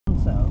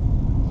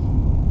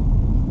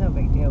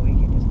yeah, we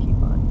can just keep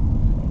on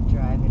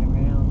driving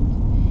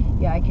around.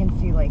 Yeah, I can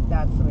see like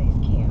that's somebody's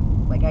camp.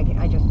 Like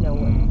I just know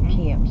what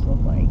camps look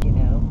like, you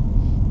know.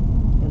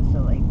 And so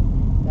like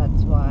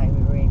that's why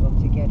we were able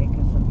to get it,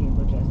 because some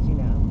people just, you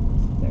know,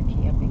 this is their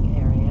camping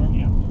area.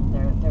 Yeah.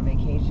 Their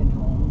vacation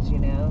homes, you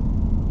know.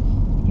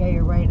 Yeah,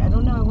 you're right. I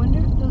don't know. I wonder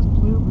if those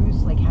blue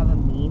roofs like have a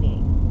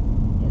meaning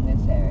in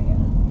this area.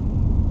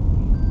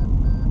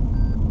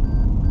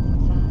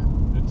 What's that?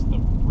 It's the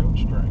road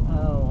stripe.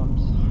 Oh, I'm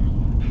sorry.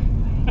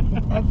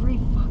 It's every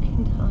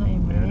fucking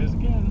time, right? There it is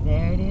again.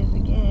 There it is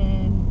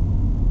again.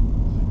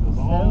 It goes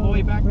all the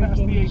way back past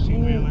the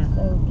 18-wheeler.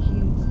 So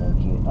cute, so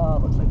cute. Oh,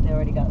 it looks like they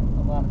already got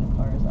a lot of the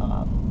cars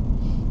off.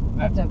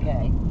 That's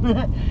okay.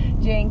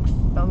 Jinx,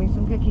 owe me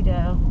some cookie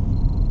dough.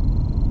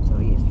 That's what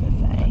we used to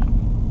say.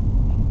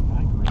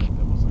 I agree.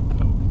 That was a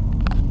Coke.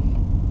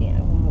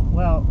 Yeah,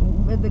 well,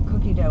 with the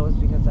cookie dough was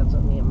because that's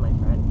what me and my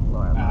friend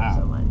Laura loved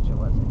so much. It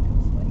wasn't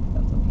because, like,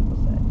 that's what people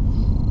said.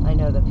 I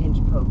know the pinch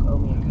poke owe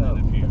me a Coke,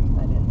 if you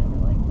but I didn't ever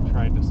like that.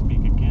 Tried to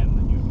speak again,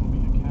 then you owe me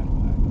a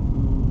Cadillac.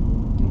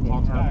 We didn't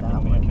Talks have back, that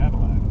owe me a one.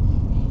 Cadillac.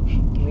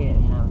 We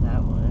didn't have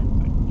that one.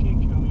 It's like,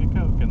 Jinx, you owe me a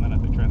Coke. And then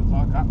if they try to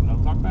talk, no,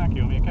 talk back,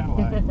 you owe me a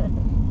Cadillac.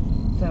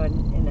 So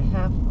in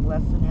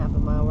less than half a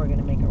mile, we're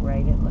going to make a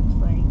right, it looks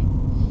like.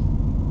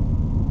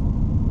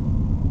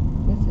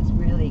 This is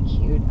really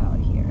cute out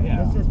here.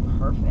 Yeah. This is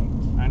perfect.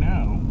 I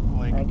know.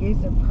 Like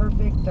these are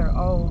perfect. They're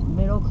all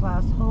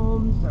middle-class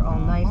homes. They're all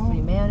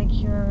nicely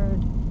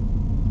manicured.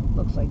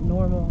 Looks like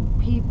normal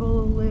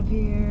people live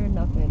here.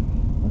 Nothing.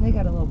 Well, they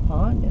got a little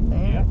pond in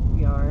their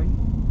yard.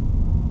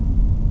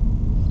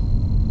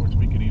 Which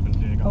we could even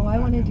dig. Oh, I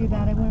want to do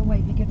that. I want a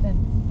white picket fence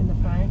in the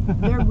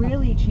front. They're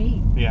really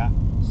cheap. Yeah.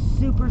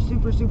 Super,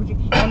 super, super cheap.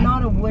 And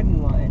not a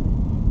wooden one,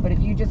 but if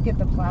you just get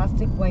the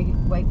plastic white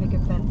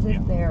picket fences,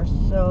 they're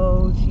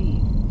so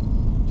cheap.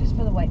 Just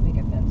for the white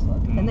picket fence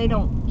look. And they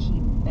don't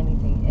keep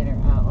anything in or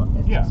out.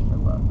 It's just for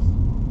looks.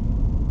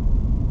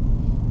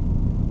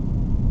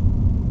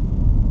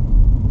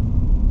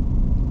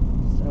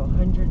 So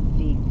 100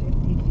 feet,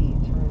 50 feet,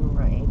 turn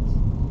right.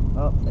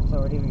 Oh, it's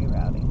already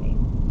rerouting me.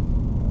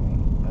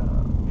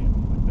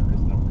 There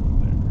is no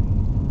road there.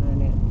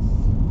 And then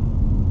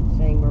it's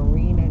saying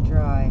Marina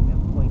Drive at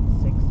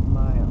 0.6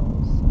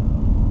 miles. So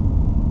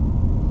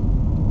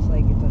looks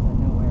like it doesn't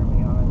know where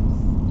we are. This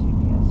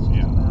GPS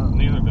just about.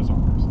 Neither does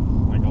ours.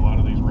 Like a lot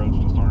of these roads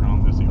just aren't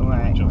on this, even though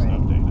we just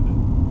updated it.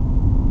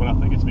 But I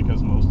think it's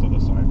because most of the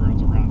side roads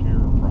around here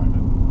are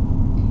private.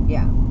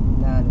 Yeah,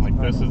 that is like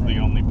this is the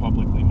only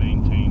publicly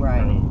maintained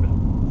road.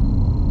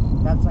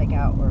 That's like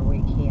out where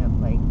we camp.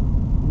 Like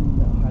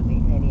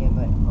hardly any of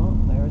it. Oh,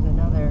 there's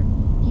another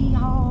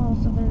hee-haw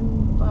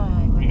Southern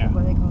flag.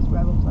 What do they call it?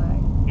 Rebel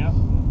flag. Yeah.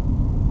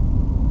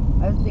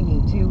 I was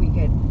thinking too we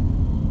could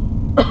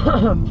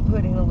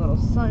put in a little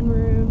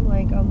sunroom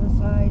like on the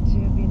side too.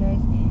 It'd be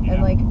nice.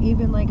 And like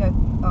even like a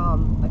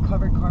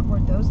covered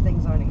carport. Those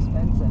things aren't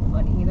expensive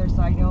on either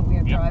side. You know, we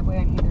have driveway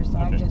on either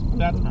side. Just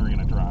that's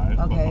Marina Drive.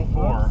 Okay. But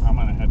before I'm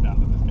gonna head down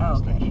to this gas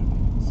station.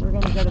 So we're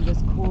gonna go to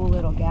this cool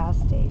little gas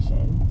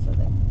station so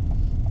that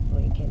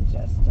we can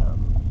just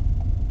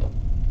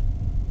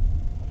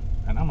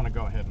and I'm gonna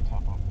go ahead and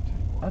top off the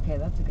tank. Okay,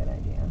 that's a good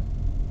idea.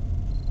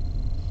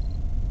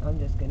 I'm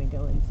just gonna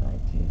go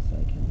inside too so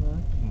I can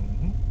look.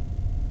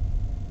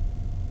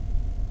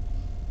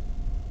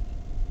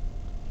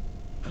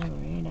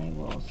 Alright, I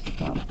will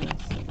stop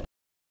this.